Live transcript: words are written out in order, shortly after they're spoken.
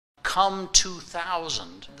come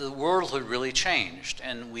 2000, the world had really changed,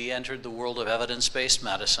 and we entered the world of evidence-based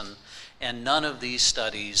medicine, and none of these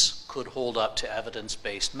studies could hold up to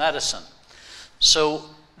evidence-based medicine. So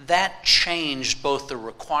that changed both the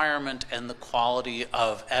requirement and the quality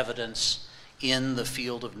of evidence in the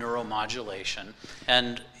field of neuromodulation.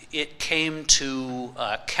 And it came to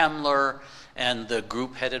Kemmler and the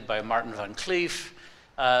group headed by Martin van Cleef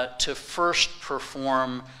to first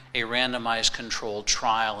perform a randomized controlled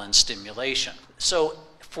trial in stimulation. So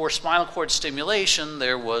for spinal cord stimulation,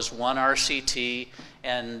 there was one RCT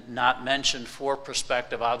and not mentioned 4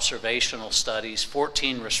 prospective observational studies,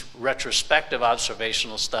 14 retrospective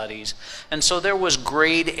observational studies. And so there was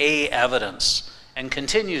grade A evidence, and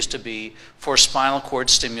continues to be, for spinal cord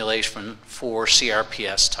stimulation for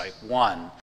CRPS type 1.